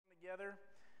together,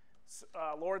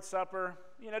 Lord's Supper,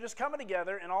 just coming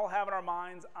together and all having our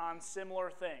minds on similar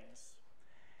things.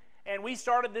 And we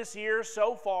started this year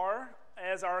so far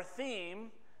as our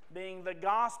theme being the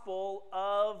gospel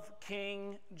of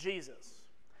King Jesus.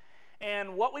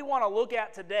 And what we want to look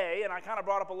at today, and I kind of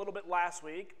brought up a little bit last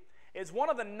week, is one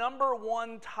of the number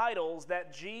one titles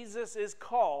that Jesus is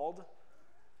called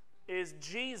is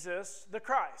Jesus the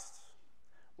Christ.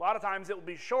 A lot of times it will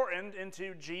be shortened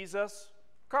into Jesus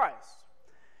Christ.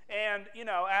 And,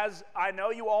 as I know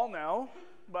you all know,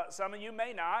 but some of you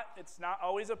may not, it's not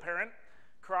always apparent,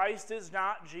 Christ is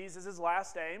not Jesus'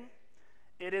 last name.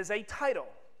 It is a title.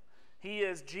 He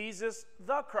is Jesus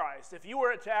the Christ. If you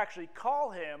were to actually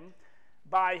call him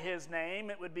by his name,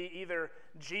 it would be either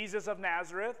Jesus of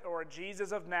Nazareth or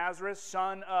Jesus of Nazareth,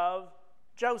 son of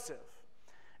Joseph.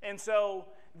 And so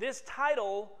this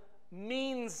title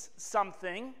means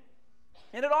something,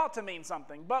 and it ought to mean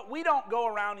something. But we don't go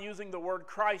around using the word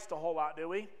Christ a whole lot, do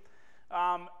we?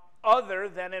 Other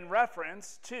than in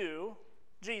reference to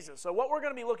Jesus. So what we're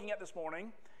going to be looking at this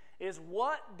morning is,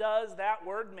 what does that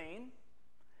word mean?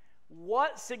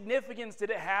 What significance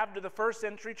did it have to the first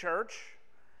century church?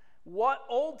 What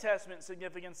Old Testament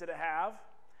significance did it have?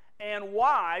 And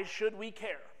why should we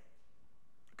care?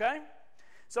 Okay?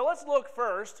 So let's look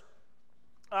first.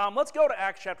 Let's go to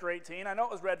Acts chapter 18. I know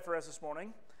it was read for us this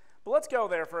morning, but let's go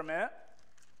there for a minute.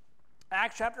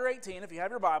 Acts chapter 18, if you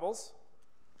have your Bibles.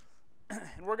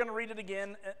 And we're going to read it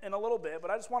again in a little bit, but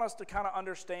I just want us to kind of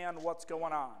understand what's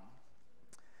going on.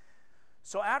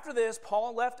 So after this,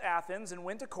 Paul left Athens and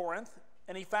went to Corinth,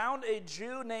 and he found a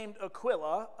Jew named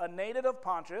Aquila, a native of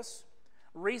Pontus,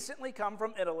 recently come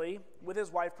from Italy, with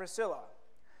his wife Priscilla,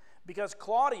 because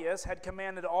Claudius had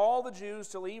commanded all the Jews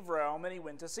to leave Rome, and he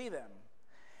went to see them.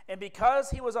 And because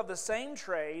he was of the same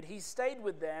trade, he stayed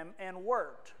with them and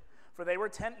worked, for they were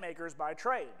tent makers by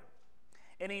trade.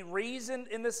 And he reasoned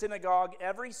in the synagogue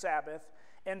every Sabbath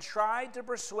and tried to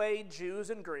persuade Jews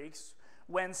and Greeks.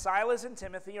 When Silas and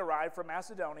Timothy arrived from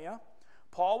Macedonia,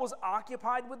 Paul was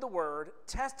occupied with the word,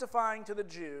 testifying to the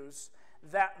Jews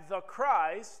that the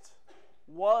Christ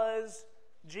was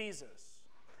Jesus.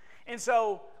 And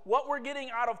so what we're getting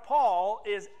out of Paul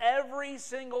is every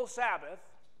single Sabbath,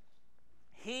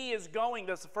 he is going,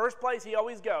 that's the first place he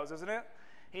always goes, isn't it?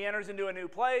 He enters into a new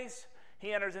place,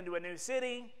 he enters into a new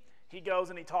city, he goes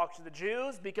and he talks to the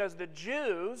Jews, because the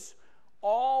Jews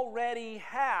already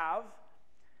have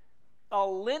a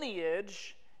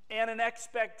lineage and an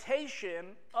expectation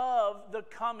of the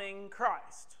coming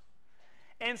Christ.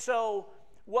 And so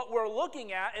what we're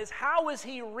looking at is, how is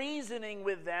he reasoning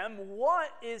with them?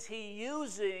 What is he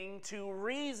using to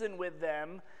reason with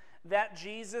them that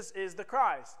Jesus is the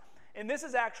Christ? And this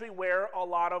is actually where a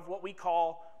lot of what we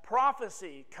call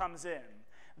prophecy comes in.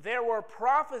 There were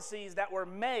prophecies that were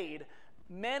made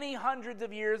many hundreds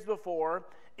of years before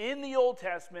in the Old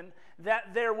Testament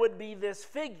that there would be this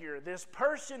figure, this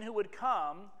person who would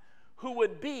come, who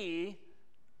would be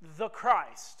the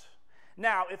Christ.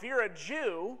 Now, if you're a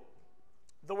Jew,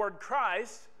 the word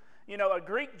Christ, a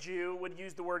Greek Jew would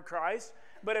use the word Christ.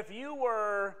 But if you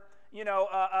were,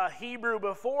 a Hebrew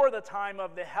before the time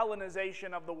of the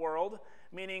Hellenization of the world,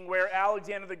 meaning where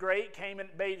Alexander the Great came and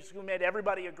basically made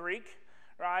everybody a Greek,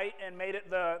 right, and made it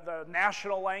the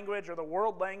national language or the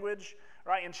world language,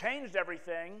 right, and changed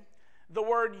everything, the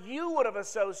word you would have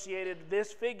associated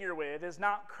this figure with is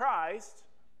not Christ,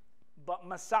 but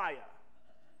Messiah.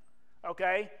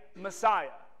 Okay? Messiah.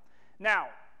 Now,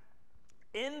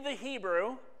 in the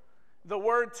Hebrew, the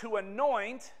word to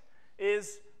anoint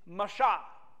is mashah.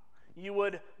 You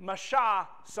would mashah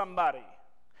somebody.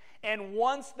 And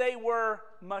once they were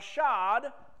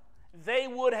mashad, they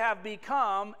would have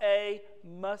become a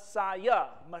Messiah.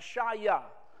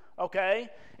 Okay?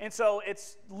 And so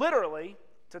it's literally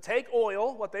to take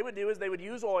oil. What they would do is they would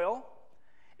use oil,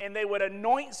 and they would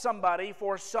anoint somebody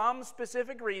for some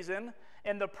specific reason,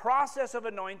 and the process of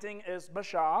anointing is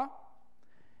mashah.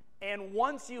 And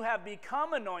once you have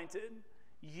become anointed,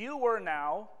 you are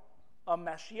now a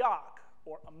Mashiach,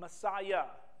 or a Messiah.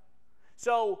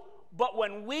 So, but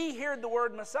when we hear the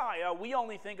word Messiah, we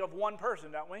only think of one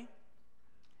person, don't we?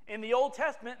 In the Old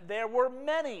Testament, there were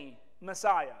many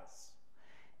Messiahs.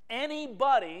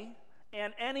 Anybody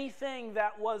and anything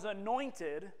that was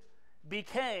anointed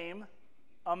became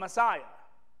a Messiah.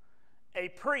 A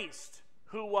priest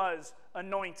who was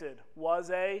anointed was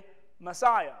a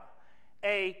Messiah.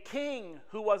 A king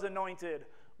who was anointed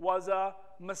was a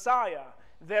Messiah.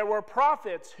 There were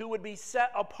prophets who would be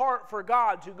set apart for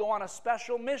God to go on a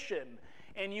special mission,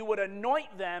 and you would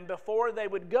anoint them before they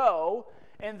would go,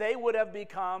 and they would have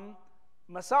become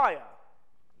Messiah.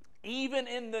 Even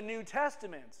in the New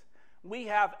Testament, we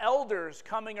have elders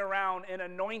coming around and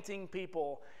anointing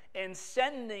people and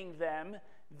sending them,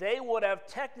 they would have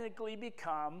technically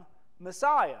become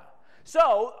Messiah.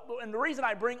 So, and the reason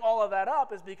I bring all of that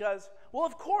up is because, well,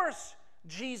 of course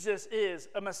Jesus is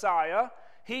a Messiah.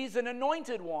 He's an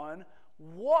anointed one.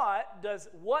 What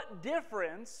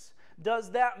difference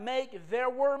does that make? There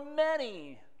were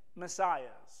many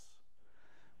Messiahs.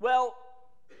 Well,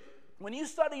 when you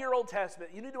study your Old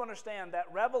Testament, you need to understand that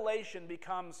Revelation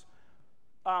becomes,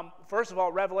 first of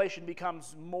all, Revelation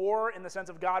becomes more in the sense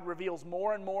of God reveals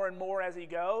more and more and more as he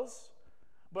goes.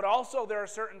 But also there are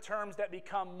certain terms that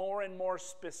become more and more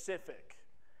specific.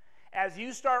 As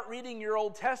you start reading your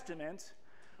Old Testament,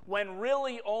 when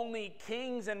really only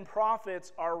kings and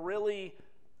prophets are really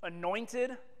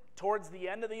anointed towards the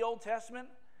end of the Old Testament,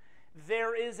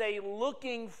 there is a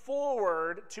looking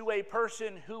forward to a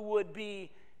person who would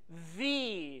be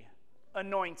the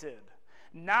anointed.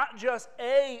 Not just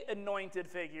a anointed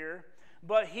figure,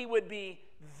 but he would be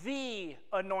the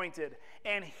anointed.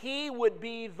 And he would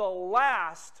be the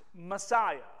last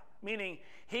Messiah, meaning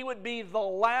he would be the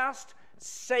last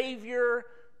Savior,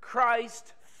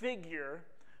 Christ figure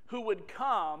who would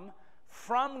come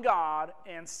from God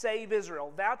and save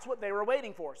Israel. That's what they were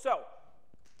waiting for. So,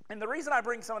 and the reason I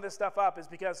bring some of this stuff up is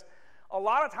because a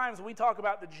lot of times we talk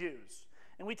about the Jews,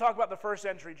 and we talk about the first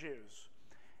century Jews,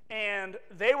 and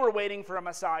they were waiting for a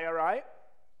Messiah, right?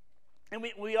 And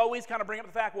we always kind of bring up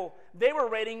the fact, well, they were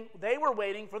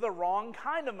waiting for the wrong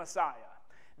kind of Messiah.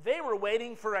 They were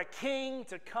waiting for a king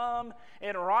to come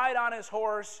and ride on his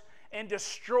horse and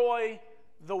destroy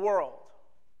the world.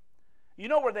 You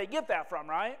know where they get that from,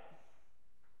 right?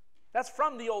 That's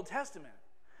from the Old Testament.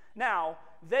 Now,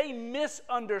 they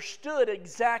misunderstood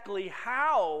exactly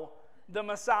how the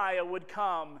Messiah would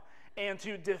come and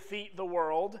to defeat the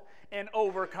world and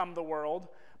overcome the world.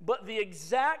 But the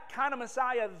exact kind of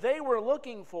Messiah they were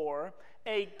looking for,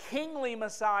 a kingly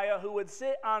Messiah who would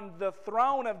sit on the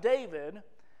throne of David,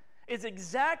 is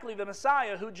exactly the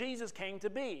Messiah who Jesus came to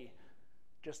be,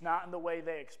 just not in the way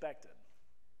they expected.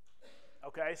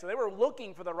 Okay, so they were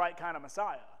looking for the right kind of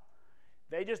Messiah.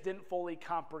 They just didn't fully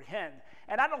comprehend.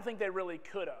 And I don't think they really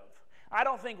could have. I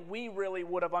don't think we really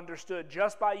would have understood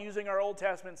just by using our Old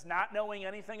Testaments, not knowing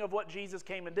anything of what Jesus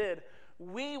came and did.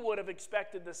 We would have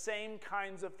expected the same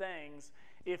kinds of things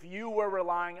if you were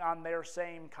relying on their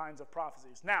same kinds of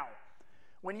prophecies. Now,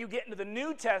 when you get into the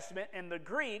New Testament in the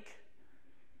Greek,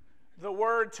 the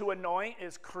word to anoint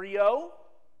is kreo.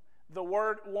 The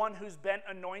word one who's been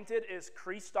anointed is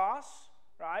Christos,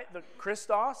 right? The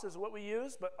Christos is what we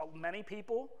use, but many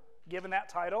people given that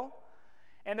title.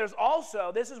 And there's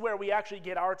also, this is where we actually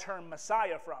get our term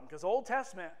Messiah from, because Old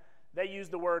Testament, they use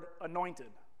the word anointed,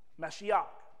 Mashiach.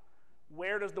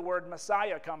 Where does the word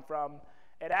Messiah come from?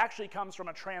 It actually comes from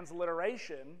a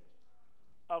transliteration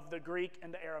of the Greek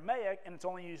into Aramaic, and it's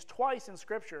only used twice in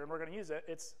Scripture, and we're going to use it.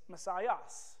 It's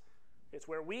Messias. It's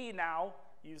where we now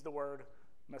use the word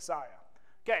Messiah.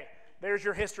 Okay, there's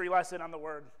your history lesson on the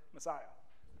word Messiah.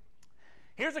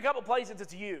 Here's a couple places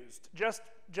it's used, just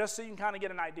so you can kind of get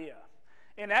an idea.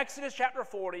 In Exodus chapter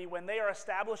 40, when they are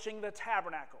establishing the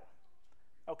tabernacle,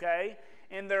 okay,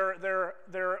 and they're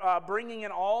bringing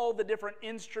in all the different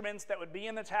instruments that would be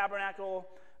in the tabernacle,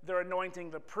 they're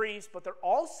anointing the priest, but they're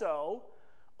also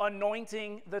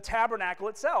anointing the tabernacle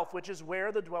itself, which is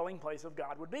where the dwelling place of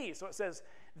God would be. So it says,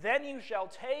 "Then you shall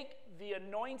take the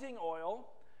anointing oil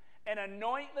and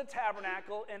anoint the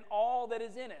tabernacle and all that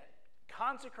is in it.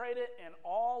 Consecrate it and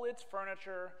all its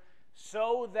furniture,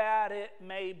 so that it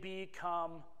may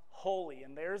become holy."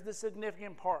 And there's the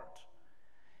significant part.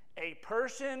 A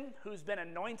person who's been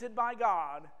anointed by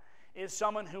God is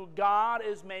someone who God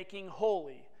is making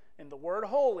holy. And the word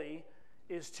holy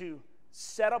is to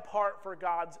set apart for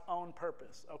God's own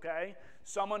purpose, okay?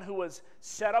 Someone who was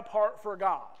set apart for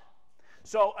God.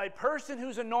 So a person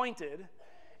who's anointed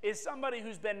is somebody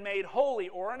who's been made holy,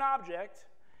 or an object,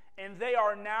 and they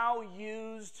are now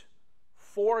used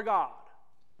for God.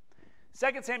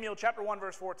 2 Samuel chapter 1,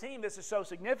 verse 14, this is so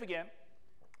significant.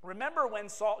 Remember when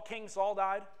King Saul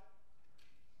died?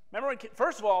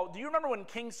 First of all, do you remember when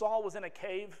King Saul was in a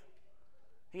cave?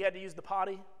 He had to use the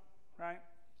potty, right?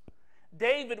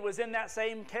 David was in that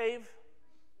same cave.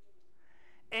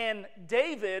 And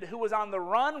David, who was on the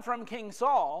run from King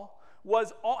Saul,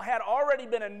 had already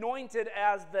been anointed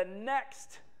as the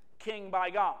next king by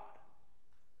God.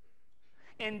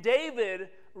 And David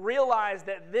realized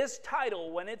that this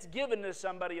title, when it's given to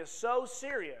somebody, is so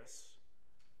serious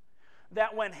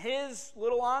that when his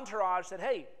little entourage said,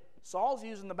 "Hey, Saul's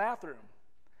using the bathroom.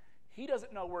 He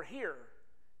doesn't know we're here.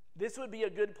 This would be a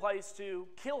good place to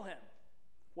kill him."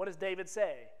 What does David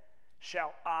say?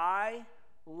 shall I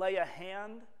lay a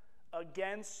hand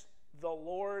against the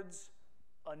Lord's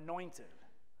anointed.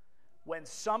 When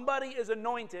somebody is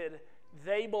anointed,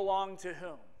 they belong to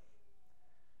whom?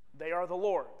 They are the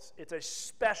Lord's. It's a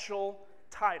special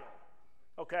title,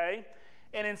 okay?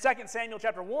 And in 2 Samuel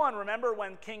chapter 1, remember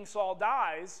when King Saul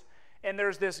dies, and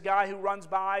there's this guy who runs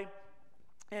by,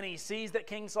 and he sees that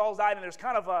King Saul's died, and there's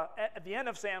kind of at the end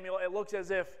of Samuel, it looks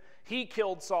as if he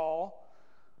killed Saul.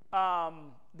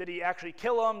 Did he actually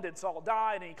kill him? Did Saul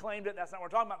die? And he claimed it. That's not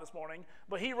what we're talking about this morning.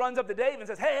 But he runs up to David and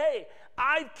says, hey,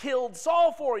 I've killed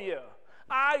Saul for you.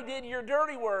 I did your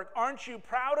dirty work. Aren't you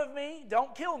proud of me?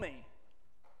 Don't kill me.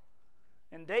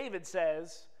 And David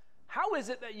says, how is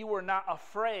it that you were not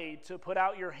afraid to put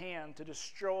out your hand to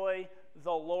destroy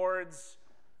the Lord's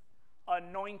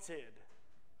anointed?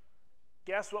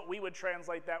 Guess what we would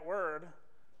translate that word?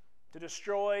 To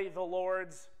destroy the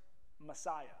Lord's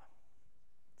Messiah.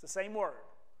 It's the same word,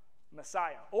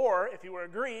 Messiah. Or, if you were a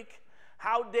Greek,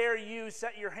 how dare you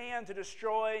set your hand to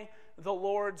destroy the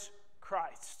Lord's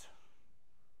Christ?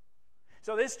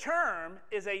 So this term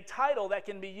is a title that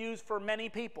can be used for many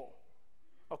people,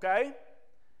 okay?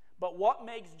 But what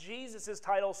makes Jesus'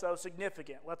 title so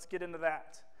significant? Let's get into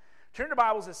that. Turn your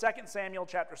Bibles to 2 Samuel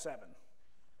chapter 7.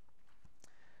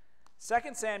 2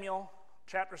 Samuel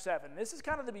chapter 7. This is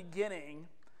kind of the beginning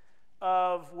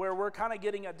of where we're kind of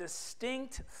getting a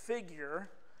distinct figure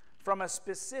from a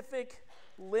specific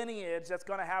lineage that's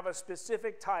going to have a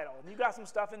specific title. And you got some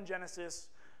stuff in Genesis,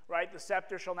 right? The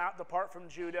scepter shall not depart from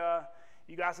Judah.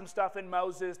 You got some stuff in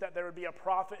Moses that there would be a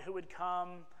prophet who would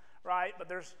come, right?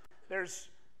 But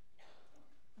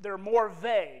they're more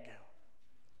vague.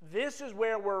 This is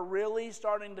where we're really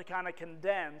starting to kind of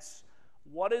condense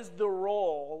what is the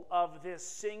role of this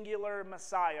singular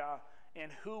Messiah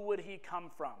and who would he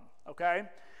come from, okay?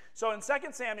 So in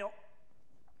 2 Samuel,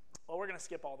 well, we're going to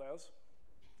skip all those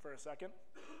for a second.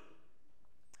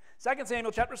 2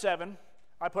 Samuel chapter 7,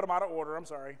 I put them out of order, I'm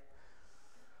sorry.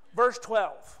 Verse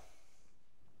 12.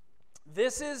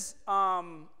 This is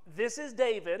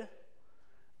David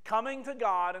coming to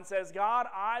God and says, God,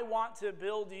 I want to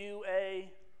build you a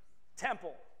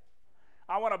temple.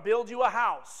 I want to build you a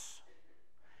house.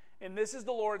 And this is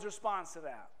the Lord's response to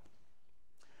that.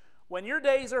 When your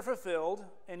days are fulfilled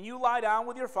and you lie down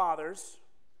with your fathers,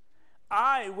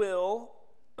 I will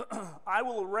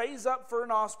raise up for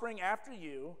an offspring after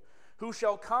you, who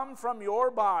shall come from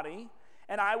your body,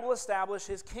 and I will establish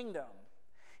his kingdom.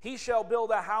 He shall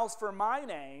build a house for my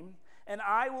name, and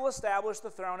I will establish the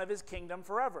throne of his kingdom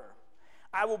forever.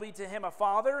 I will be to him a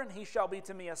father, and he shall be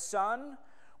to me a son.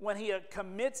 When he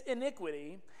commits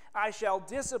iniquity, I shall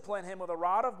discipline him with a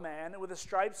rod of man and with the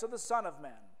stripes of the Son of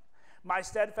Man. My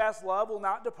steadfast love will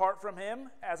not depart from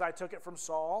him, as I took it from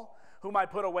Saul, whom I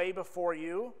put away before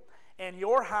you. And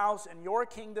your house and your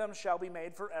kingdom shall be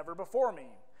made forever before me.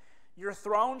 Your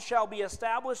throne shall be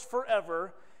established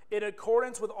forever, in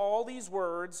accordance with all these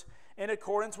words, in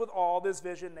accordance with all this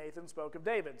vision Nathan spoke of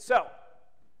David. So,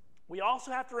 we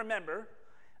also have to remember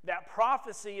that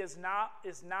prophecy is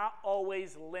not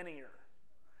always linear.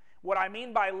 What I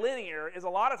mean by linear is a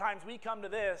lot of times we come to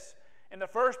this, and the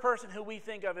first person who we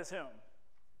think of is whom?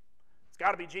 It's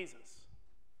got to be Jesus.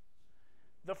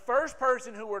 The first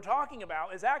person who we're talking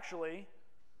about is actually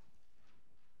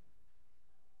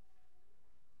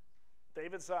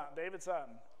David's son.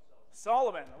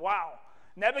 Solomon. Wow.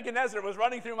 Nebuchadnezzar was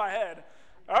running through my head.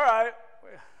 All right.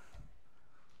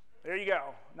 There you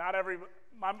go. Not every.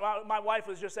 My wife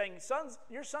was just saying,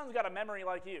 your son's got a memory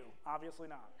like you. Obviously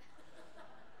not.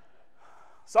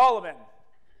 Solomon.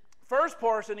 First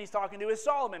person he's talking to is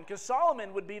Solomon, because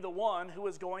Solomon would be the one who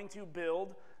was going to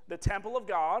build the temple of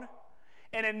God.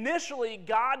 And initially,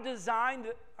 God designed,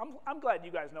 I'm glad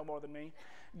you guys know more than me.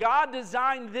 God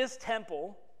designed this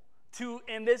temple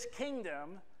in this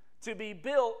kingdom to be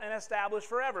built and established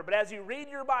forever. But as you read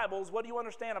your Bibles, what do you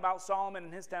understand about Solomon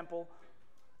and his temple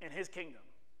and his kingdom?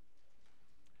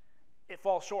 It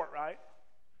falls short, right?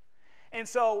 And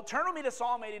so turn with me to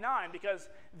Psalm 89, because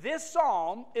this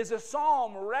psalm is a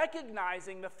psalm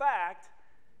recognizing the fact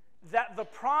that the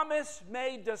promise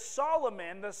made to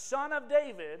Solomon, the son of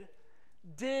David,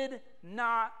 did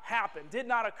not happen, did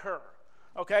not occur.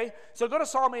 Okay? So go to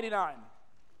Psalm 89.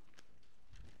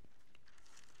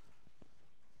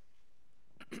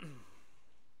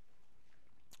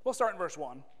 We'll start in verse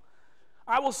 1.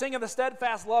 I will sing of the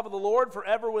steadfast love of the Lord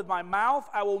forever with my mouth.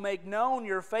 I will make known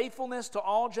your faithfulness to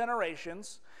all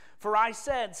generations. For I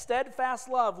said, steadfast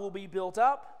love will be built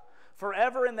up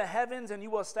forever in the heavens, and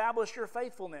you will establish your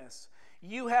faithfulness.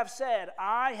 You have said,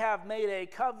 I have made a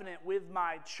covenant with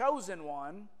my chosen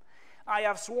one. I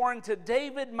have sworn to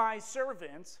David my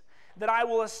servant, that I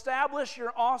will establish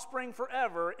your offspring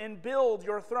forever and build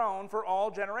your throne for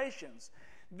all generations.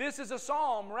 This is a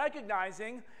psalm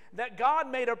recognizing that God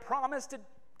made a promise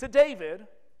to David,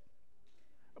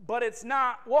 but it's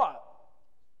not what?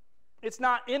 It's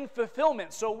not in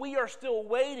fulfillment. So we are still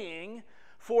waiting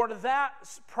for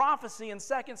that prophecy in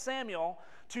 2 Samuel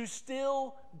to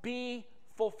still be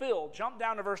fulfilled. Jump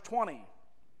down to verse 20.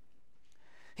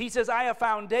 He says, I have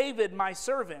found David, my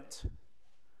servant.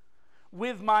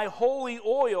 With my holy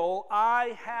oil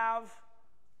I have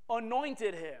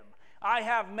anointed him. I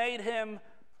have made him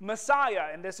Messiah.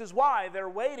 And this is why they're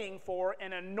waiting for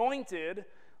an anointed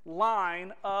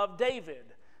line of David.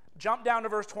 Jump down to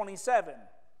verse 27.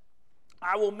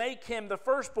 I will make him the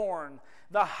firstborn,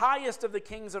 the highest of the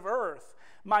kings of earth.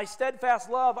 My steadfast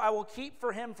love I will keep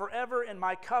for him forever, and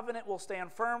my covenant will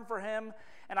stand firm for him,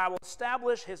 and I will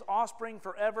establish his offspring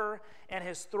forever, and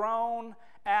his throne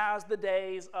as the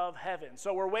days of heaven.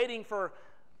 So we're waiting for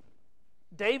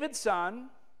David's son,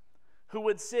 who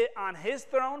would sit on his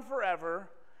throne forever.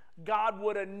 God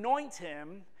would anoint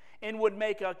him and would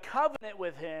make a covenant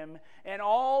with him, and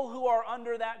all who are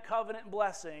under that covenant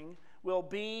blessing will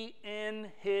be in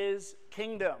his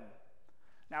kingdom.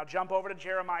 Now jump over to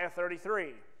Jeremiah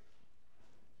 33.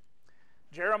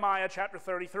 Jeremiah chapter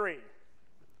 33.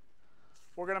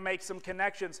 We're going to make some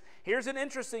connections. Here's an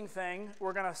interesting thing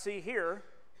we're going to see here.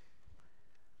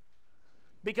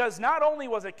 Because not only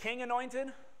was a king anointed,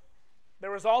 there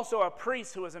was also a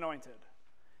priest who was anointed.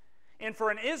 And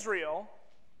for an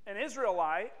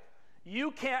Israelite,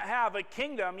 you can't have a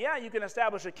kingdom. Yeah, you can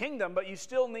establish a kingdom, but you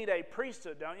still need a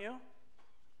priesthood, don't you?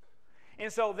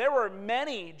 And so there were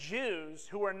many Jews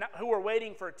who were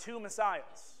waiting for two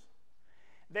Messiahs.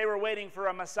 They were waiting for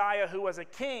a Messiah who was a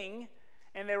king,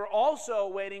 and they were also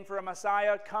waiting for a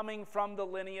Messiah coming from the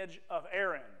lineage of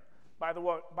Aaron. By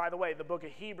the way, the book of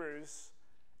Hebrews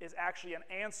is actually an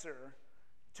answer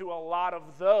to a lot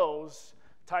of those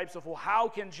types of, well, how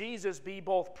can Jesus be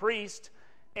both priest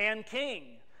and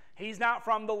king? He's not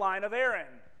from the line of Aaron.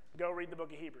 Go read the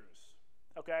book of Hebrews,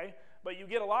 okay? But you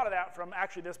get a lot of that from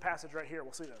actually this passage right here.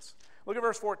 We'll see this. Look at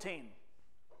verse 14.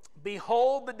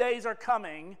 Behold, the days are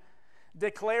coming,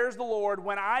 declares the Lord,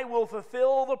 when I will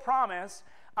fulfill the promise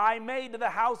I made to the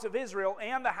house of Israel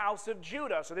and the house of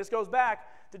Judah. So this goes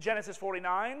back to Genesis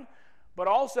 49. But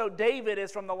also David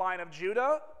is from the line of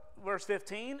Judah. Verse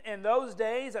 15. In those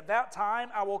days, at that time,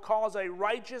 I will cause a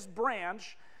righteous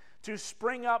branch to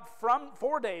spring up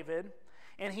for David,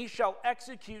 and he shall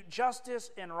execute justice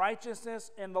and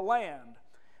righteousness in the land.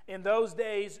 In those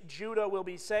days, Judah will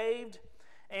be saved,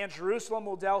 and Jerusalem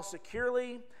will dwell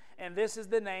securely, and this is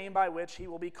the name by which he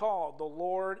will be called. The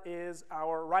Lord is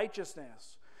our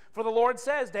righteousness. For the Lord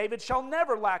says, David shall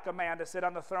never lack a man to sit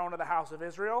on the throne of the house of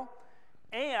Israel.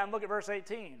 And look at verse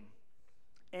 18.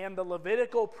 And the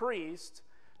Levitical priest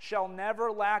shall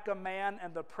never lack a man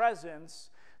in the presence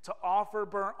to offer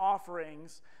burnt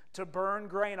offerings, to burn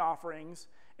grain offerings,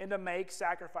 and to make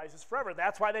sacrifices forever.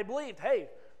 That's why they believed, hey,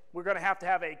 we're going to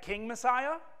have a king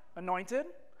Messiah, anointed,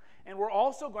 and we're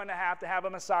also going to have a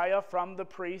Messiah from the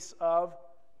priests of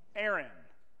Aaron.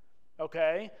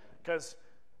 Okay? Because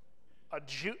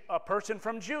a person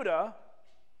from Judah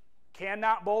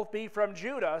cannot both be from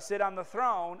Judah, sit on the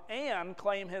throne, and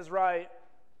claim his right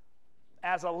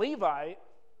as a Levite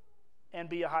and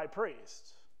be a high priest.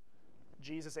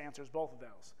 Jesus answers both of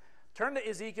those. Turn to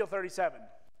Ezekiel 37.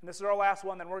 And this is our last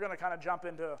one, then we're going to kind of jump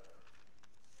into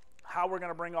how we're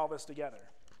going to bring all this together.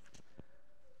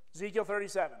 Ezekiel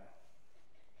 37.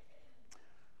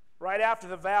 Right after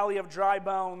the valley of dry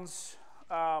bones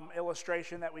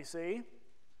illustration that we see.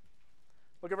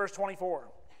 Look at verse 24.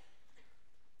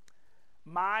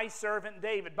 My servant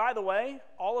David. By the way,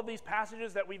 all of these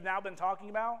passages that we've now been talking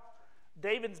about,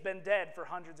 David's been dead for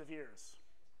hundreds of years.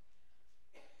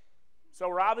 So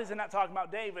we're obviously not talking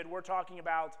about David. We're talking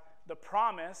about the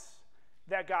promise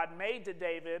that God made to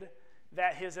David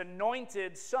that his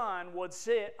anointed son would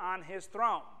sit on his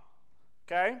throne.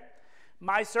 Okay?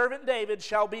 My servant David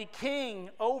shall be king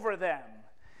over them.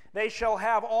 They shall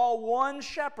have all one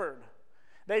shepherd.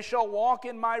 They shall walk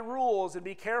in my rules and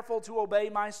be careful to obey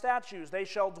my statutes. They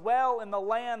shall dwell in the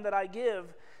land that I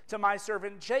give to my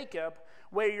servant Jacob,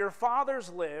 where your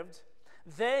fathers lived.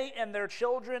 They and their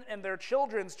children and their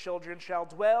children's children shall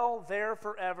dwell there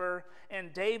forever,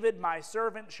 and David my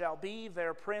servant shall be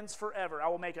their prince forever. I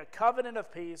will make a covenant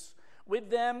of peace with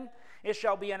them. It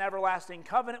shall be an everlasting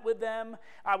covenant with them.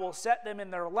 I will set them in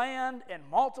their land and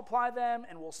multiply them,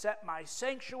 and will set my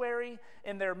sanctuary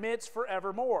in their midst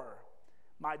forevermore.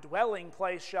 My dwelling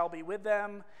place shall be with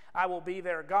them. I will be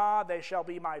their God. They shall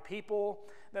be my people.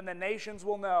 Then the nations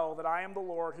will know that I am the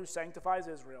Lord who sanctifies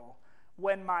Israel.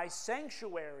 when my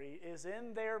sanctuary is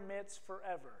in their midst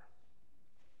forever.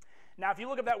 Now, if you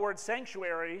look at that word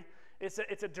sanctuary, it's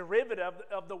a derivative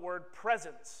of the word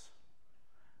presence.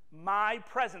 My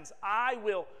presence.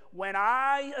 When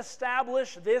I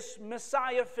establish this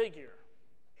Messiah figure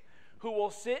who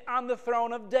will sit on the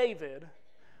throne of David,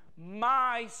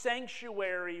 my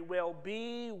sanctuary will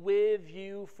be with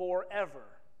you forever.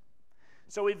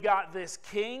 So we've got this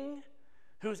king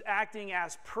who's acting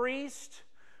as priest,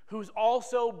 who's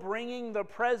also bringing the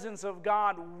presence of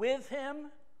God with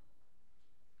him.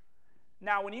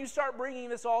 Now, when you start bringing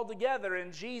this all together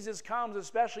and Jesus comes,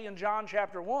 especially in John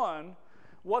chapter 1,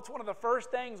 what's one of the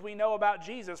first things we know about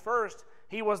Jesus? First,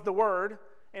 he was the Word,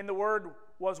 and the Word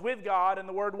was with God, and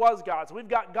the Word was God. So we've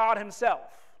got God himself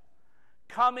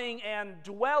coming and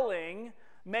dwelling,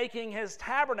 making his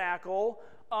tabernacle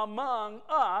among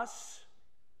us.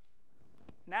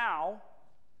 Now,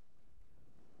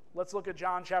 let's look at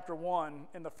John chapter 1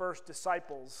 in the first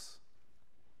disciples.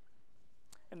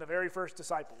 In the very first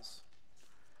disciples.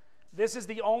 This is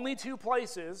the only two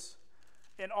places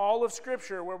in all of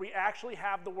Scripture where we actually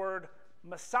have the word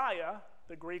Messiah,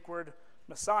 the Greek word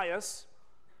Messias.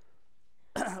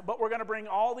 But we're going to bring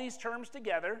all these terms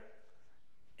together,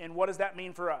 and what does that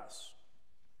mean for us?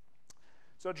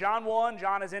 So John 1,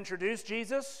 John has introduced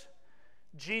Jesus.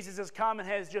 Jesus has come and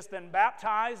has just been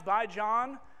baptized by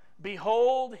John.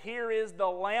 Behold, here is the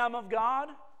Lamb of God.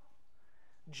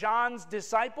 John's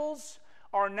disciples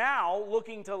are now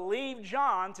looking to leave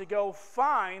John to go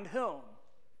find whom?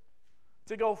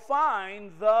 To go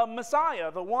find the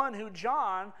Messiah, the one who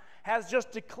John has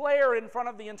just declared in front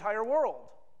of the entire world.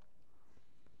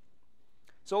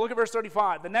 So look at verse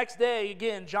 35. The next day,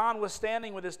 again, John was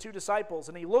standing with his two disciples,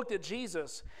 and he looked at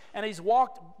Jesus, and as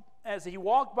he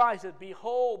walked by, he said,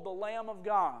 "Behold, the Lamb of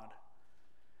God."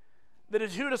 Then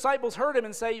his two disciples heard him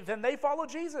and say, then they followed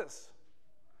Jesus.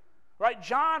 Right?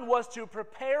 John was to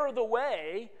prepare the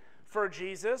way for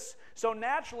Jesus, so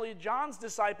naturally John's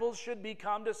disciples should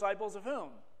become disciples of whom?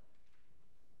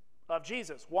 Of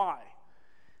Jesus. Why?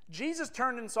 Jesus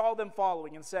turned and saw them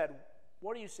following and said,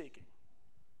 "What are you seeking?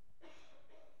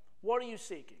 What are you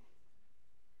seeking?"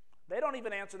 They don't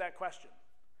even answer that question.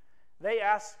 They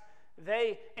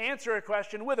answer a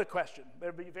question with a question.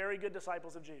 They'd be very good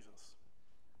disciples of Jesus.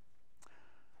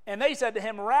 And they said to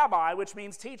him, "Rabbi," which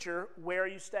means teacher, "where are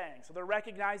you staying?" So they're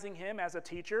recognizing him as a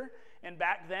teacher. And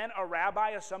back then, a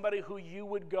rabbi is somebody who you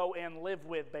would go and live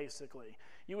with, basically.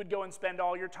 You would go and spend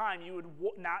all your time. You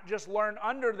would not just learn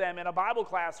under them in a Bible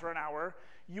class for an hour.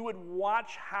 You would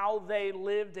watch how they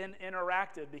lived and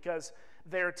interacted, because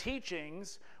their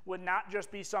teachings would not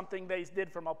just be something they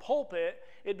did from a pulpit.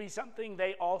 It'd be something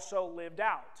they also lived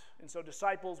out. And so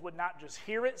disciples would not just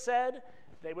hear it said,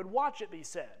 they would watch it be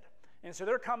said. And so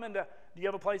they're coming to, "Do you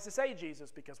have a place to stay,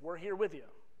 Jesus? Because we're here with you."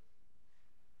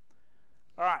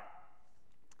 All right.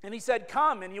 And he said,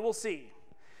 "Come and you will see."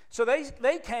 So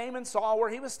they came and saw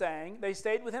where he was staying. They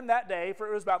stayed with him that day, for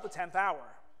it was about the 10th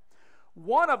hour.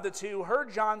 One of the two heard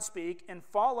John speak and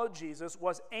followed Jesus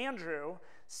was Andrew,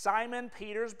 Simon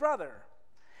Peter's brother.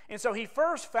 And so he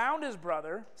first found his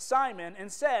brother, Simon,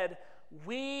 and said,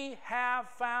 "We have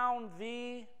found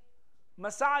the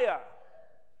Messiah,"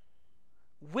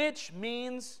 which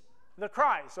means the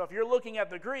Christ. So if you're looking at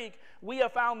the Greek, we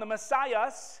have found the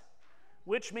Messias,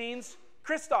 which means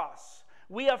Christos.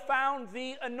 We have found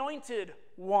the anointed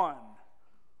one.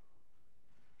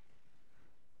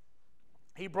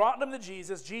 He brought him to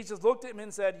Jesus. Jesus looked at him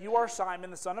and said, "You are Simon,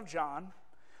 the son of John.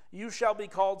 You shall be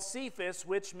called Cephas,"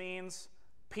 which means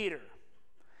Peter.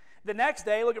 The next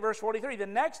day, look at verse 43. The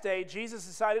next day, Jesus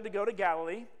decided to go to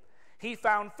Galilee. He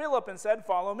found Philip and said,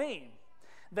 "Follow me."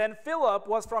 Then Philip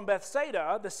was from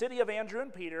Bethsaida, the city of Andrew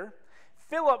and Peter.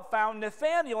 Philip found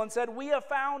Nathanael and said, "We have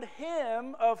found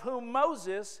him of whom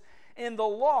Moses in the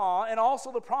law and also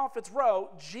the prophets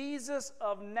wrote, Jesus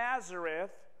of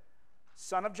Nazareth,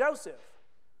 son of Joseph."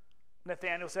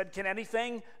 Nathanael said, "Can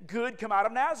anything good come out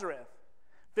of Nazareth?"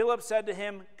 Philip said to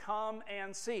him, "Come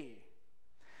and see."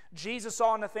 Jesus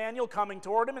saw Nathanael coming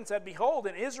toward him and said, "Behold,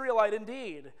 an Israelite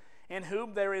indeed, in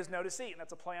whom there is no deceit." And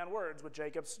that's a play on words with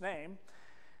Jacob's name.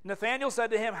 Nathanael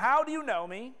said to him, "How do you know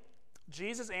me?"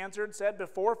 Jesus answered, said,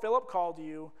 "Before Philip called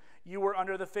you, you were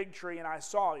under the fig tree, and I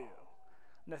saw you."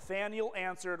 Nathanael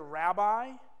answered,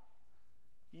 "Rabbi,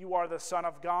 you are the Son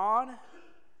of God.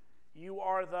 You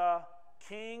are the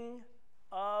King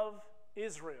of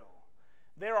Israel."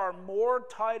 There are more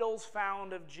titles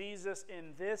found of Jesus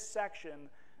in this section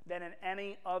than in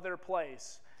any other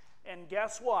place. And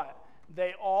guess what?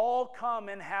 They all come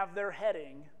and have their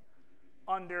heading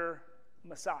under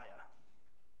Messiah.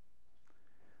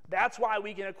 That's why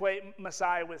we can equate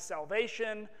Messiah with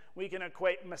salvation. We can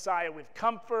equate Messiah with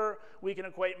comfort. We can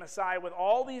equate Messiah with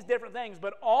all these different things.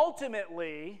 But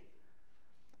ultimately,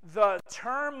 the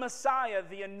term Messiah,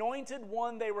 the anointed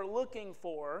one they were looking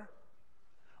for,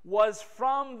 was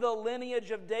from the lineage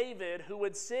of David, who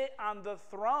would sit on the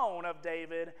throne of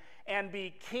David and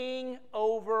be king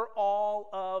over all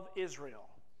of Israel.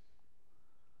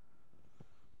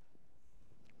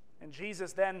 And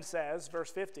Jesus then says, verse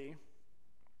 50,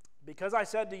 because I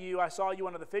said to you, I saw you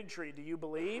under the fig tree, do you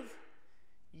believe?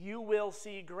 You will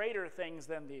see greater things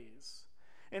than these.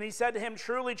 And he said to him,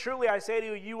 truly, truly, I say to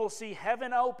you, you will see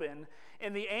heaven open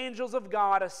and the angels of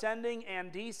God ascending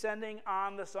and descending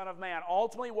on the Son of Man.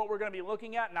 Ultimately, what we're going to be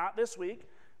looking at, not this week,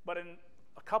 but in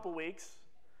a couple weeks,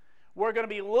 we're going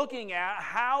to be looking at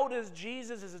how does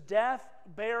Jesus' death,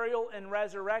 burial, and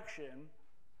resurrection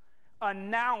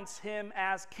announce him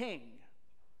as king.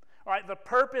 All right, the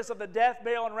purpose of the death,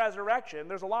 burial, and resurrection,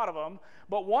 there's a lot of them,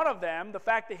 but one of them, the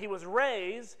fact that he was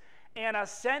raised and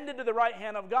ascended to the right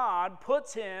hand of God,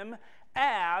 puts him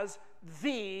as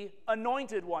the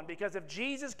anointed one. Because if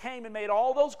Jesus came and made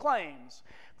all those claims,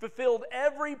 fulfilled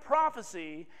every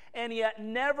prophecy, and yet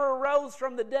never rose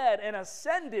from the dead and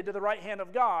ascended to the right hand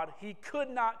of God, he could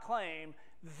not claim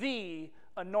the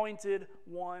anointed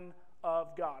one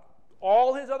of God.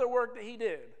 All his other work that he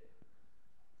did,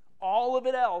 all of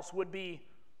it else would be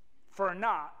for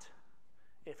naught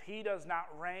if he does not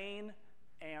reign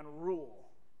and rule.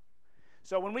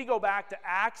 So when we go back to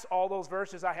Acts, all those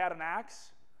verses I had in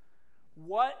Acts,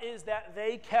 what is that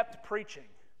they kept preaching?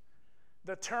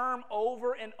 The term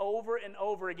over and over and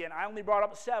over again. I only brought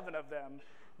up 7 of them.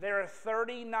 There are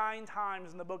 39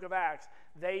 times in the book of Acts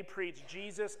they preach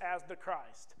Jesus as the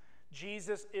Christ.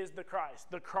 Jesus is the Christ.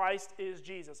 The Christ is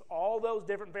Jesus. All those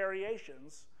different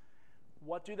variations,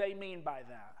 what do they mean by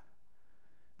that?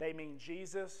 They mean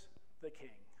Jesus the King.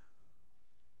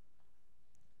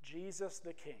 Jesus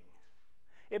the King.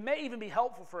 It may even be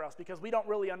helpful for us because we don't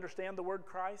really understand the word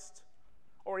Christ.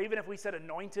 Or even if we said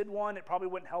anointed one, it probably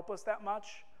wouldn't help us that much.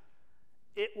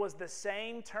 It was the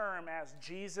same term as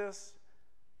Jesus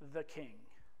the King.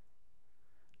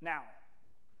 Now,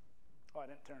 I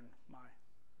didn't turn my...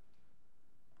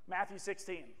 Matthew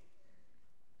 16.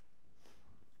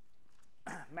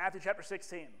 Matthew chapter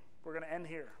 16. We're going to end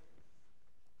here.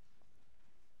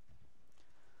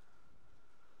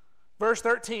 Verse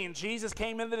 13, Jesus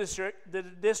came into the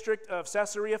district of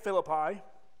Caesarea Philippi,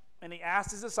 and he asked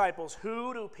his disciples,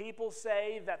 who do people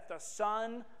say that the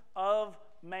Son of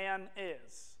Man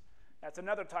is? That's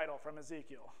another title from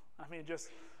Ezekiel. I mean,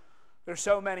 there's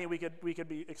so many we could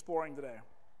be exploring today.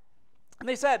 And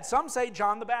they said, some say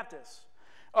John the Baptist,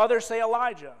 others say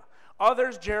Elijah,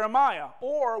 others Jeremiah,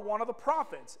 or one of the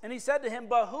prophets. And he said to him,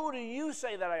 but who do you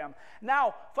say that I am?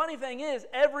 Now, funny thing is,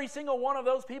 every single one of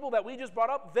those people that we just brought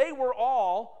up, they were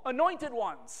all anointed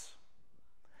ones.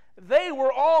 They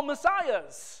were all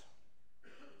messiahs.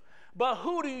 But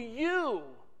who do you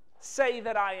say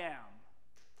that I am?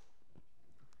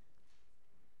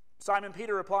 Simon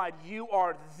Peter replied, you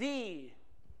are the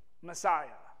Messiah.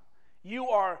 You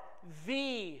are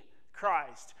the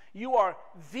Christ. You are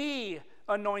the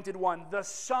anointed one, the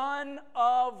Son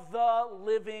of the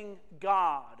living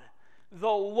God, the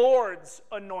Lord's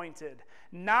anointed,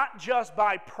 not just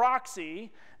by proxy,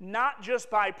 not just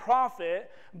by prophet,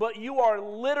 but you are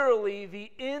literally the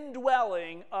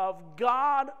indwelling of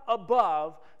God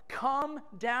above, come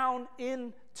down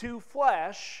into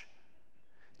flesh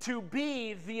to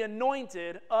be the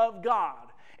anointed of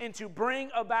God and to bring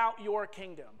about your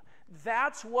kingdom.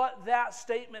 That's what that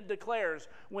statement declares.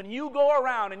 When you go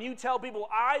around and you tell people,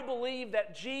 I believe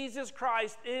that Jesus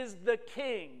Christ is the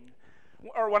King,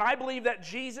 or when I believe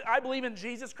in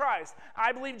Jesus Christ,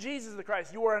 I believe Jesus is the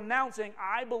Christ, you are announcing,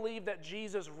 I believe that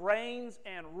Jesus reigns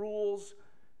and rules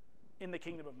in the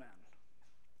kingdom of men,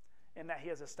 and that he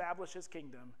has established his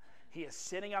kingdom. He is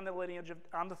sitting on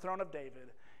the throne of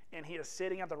David, and he is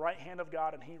sitting at the right hand of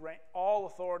God, and all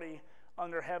authority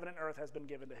under heaven and earth has been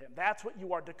given to him. That's what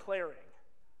you are declaring.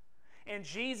 And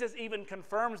Jesus even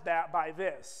confirms that by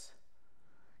this.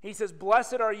 He says,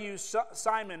 blessed are you,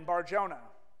 Simon Bar-Jonah,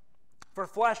 for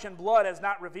flesh and blood has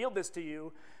not revealed this to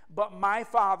you, but my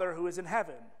Father who is in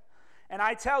heaven. And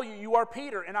I tell you, you are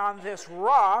Peter, and on this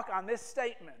rock, on this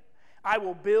statement, I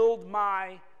will build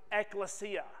my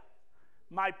ecclesia,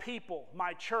 my people,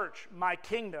 my church, my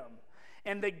kingdom.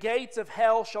 And the gates of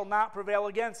hell shall not prevail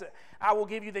against it. I will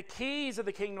give you the keys of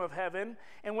the kingdom of heaven,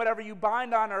 and whatever you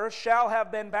bind on earth shall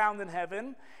have been bound in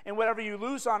heaven, and whatever you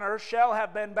loose on earth shall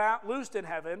have been loosed in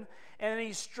heaven. And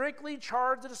he strictly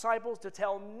charged the disciples to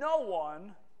tell no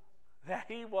one that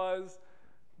he was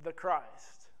the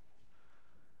Christ.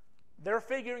 They're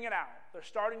figuring it out. They're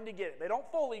starting to get it. They don't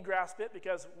fully grasp it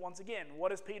because, once again,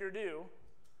 what does Peter do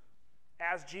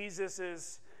as Jesus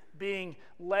is being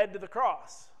led to the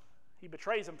cross? He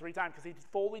betrays him 3 times because he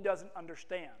fully doesn't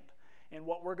understand. And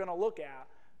what we're going to look at,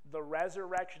 the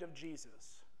resurrection of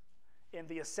Jesus and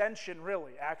the ascension,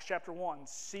 really, Acts chapter 1,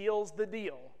 seals the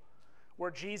deal where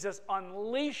Jesus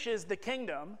unleashes the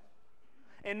kingdom,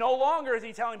 and no longer is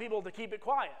he telling people to keep it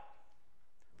quiet.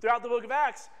 Throughout the book of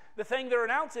Acts, the thing they're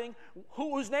announcing,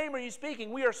 whose name are you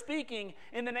speaking? We are speaking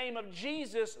in the name of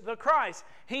Jesus the Christ.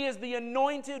 He is the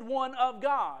anointed one of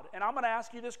God. And I'm going to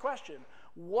ask you this question.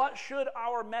 What should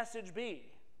our message be?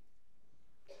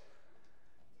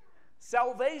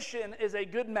 Salvation is a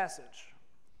good message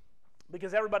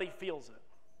because everybody feels it.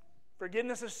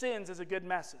 Forgiveness of sins is a good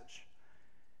message.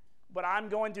 But I'm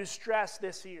going to stress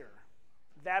this year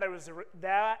that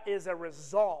is a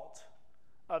result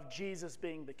of Jesus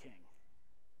being the King.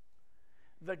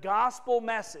 The gospel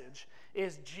message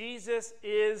is Jesus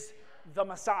is the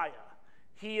Messiah.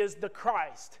 He is the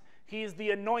Christ. He is the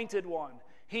anointed one.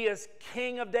 He is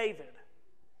King of David.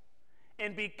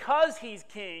 And because he's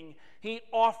king, he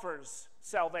offers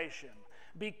salvation.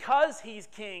 Because he's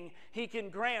king, he can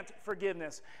grant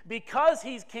forgiveness. Because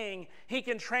he's king, he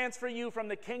can transfer you from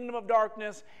the kingdom of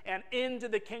darkness and into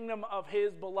the kingdom of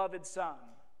his beloved Son.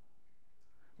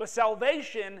 But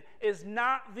salvation is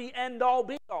not the end-all,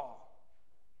 be-all.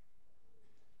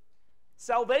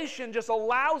 Salvation just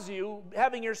allows you,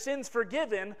 having your sins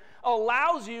forgiven,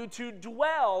 allows you to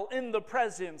dwell in the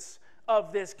presence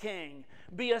of this king.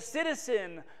 Be a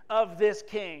citizen of this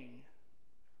king.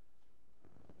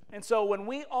 And so when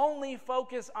we only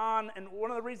focus on, and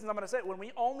one of the reasons I'm going to say it, when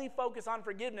we only focus on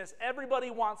forgiveness, everybody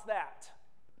wants that.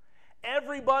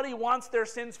 Everybody wants their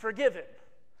sins forgiven.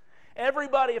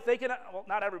 Everybody, if they can, well,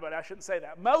 not everybody, I shouldn't say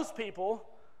that. Most people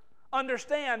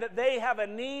understand that they have a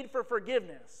need for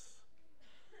forgiveness.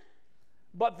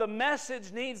 But the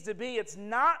message needs to be, it's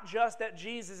not just that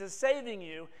Jesus is saving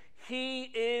you. He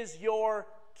is your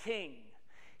King.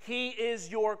 He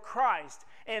is your Christ.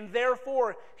 And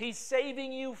therefore, he's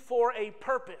saving you for a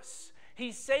purpose.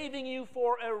 He's saving you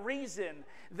for a reason.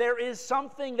 There is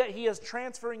something that he is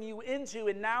transferring you into,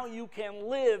 and now you can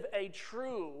live a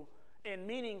true and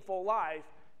meaningful life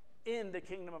in the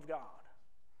kingdom of God.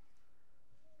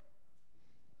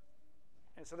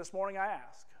 And so this morning I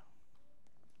ask,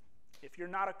 if you're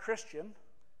not a Christian,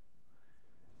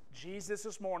 Jesus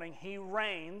this morning, he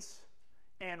reigns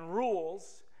and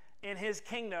rules in his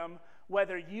kingdom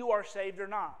whether you are saved or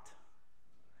not.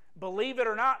 Believe it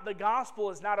or not, the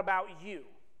gospel is not about you.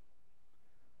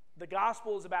 The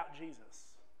gospel is about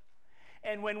Jesus.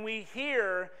 And when we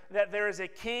hear that there is a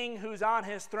king who's on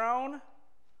his throne,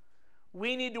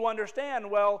 we need to understand,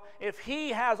 well, if he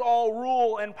has all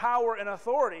rule and power and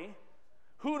authority,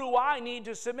 who do I need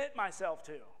to submit myself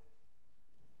to?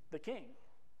 The king.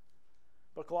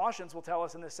 But Colossians will tell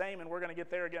us in the same, and we're going to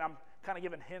get there again. I'm kind of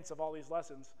giving hints of all these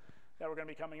lessons that we're going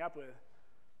to be coming up with.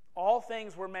 All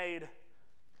things were made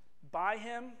by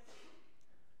him,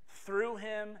 through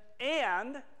him,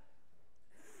 and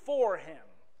for him.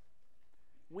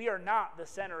 We are not the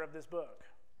center of this book.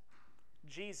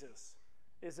 Jesus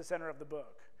is the center of the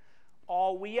book.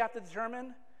 All we have to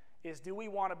determine is, do we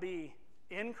want to be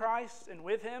in Christ and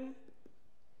with him,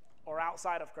 or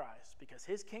outside of Christ? Because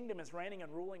his kingdom is reigning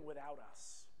and ruling without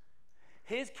us.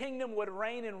 His kingdom would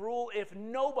reign and rule if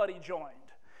nobody joined.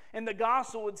 And the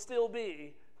gospel would still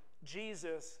be,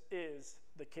 Jesus is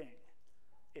the king.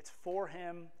 It's for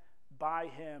him, by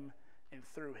him, and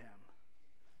through him.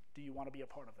 Do you want to be a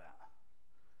part of that?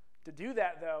 To do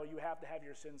that, though, you have to have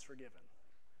your sins forgiven.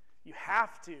 You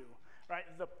have to, right?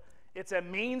 It's a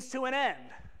means to an end.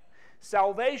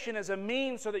 Salvation is a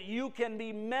means so that you can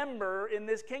be member in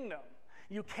this kingdom.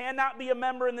 You cannot be a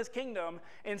member in this kingdom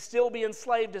and still be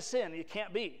enslaved to sin. You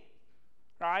can't be.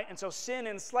 Right? And so sin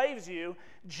enslaves you.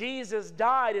 Jesus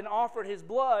died and offered his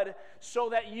blood so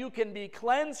that you can be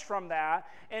cleansed from that.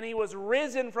 And he was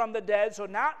risen from the dead, so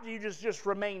not you just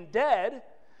remain dead,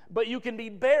 but you can be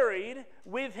buried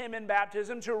with him in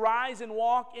baptism to rise and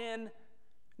walk in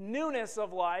newness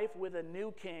of life with a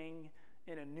new king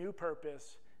and a new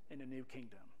purpose in a new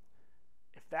kingdom.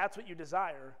 If that's what you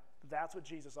desire, that's what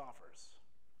Jesus offers.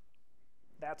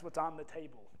 That's what's on the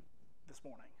table this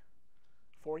morning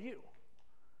for you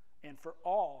and for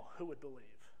all who would believe.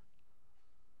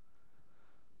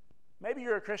 Maybe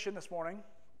you're a Christian this morning,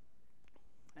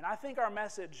 and I think our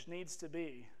message needs to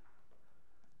be,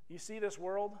 you see this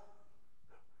world?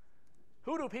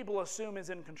 Who do people assume is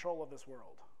in control of this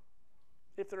world,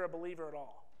 if they're a believer at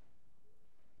all?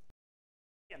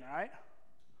 Right?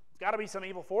 got to be some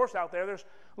evil force out there.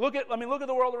 Look at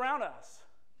the world around us.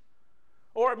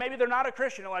 Or maybe they're not a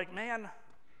Christian. They're like, man,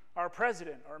 our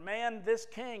president, or man, this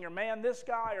king, or man, this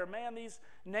guy, or man, these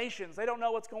nations, they don't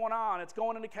know what's going on. It's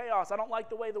going into chaos. I don't like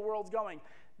the way the world's going.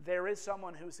 There is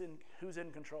someone who's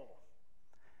in control.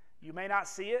 You may not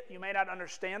see it, you may not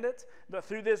understand it, but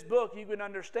through this book you can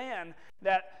understand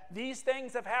that these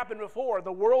things have happened before.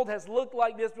 The world has looked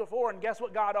like this before, and guess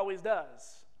what God always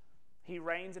does? He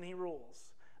reigns and he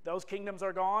rules. Those kingdoms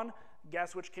are gone.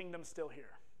 Guess which kingdom's still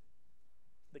here?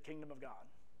 The kingdom of God.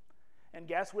 And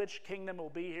guess which kingdom will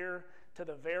be here to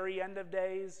the very end of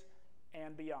days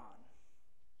and beyond?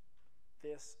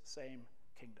 This same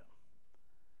kingdom.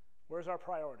 Where's our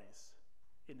priorities?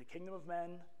 In the kingdom of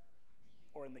men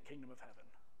or in the kingdom of heaven?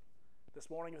 This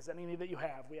morning, if there's any need that you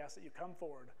have, we ask that you come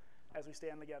forward as we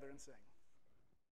stand together and sing.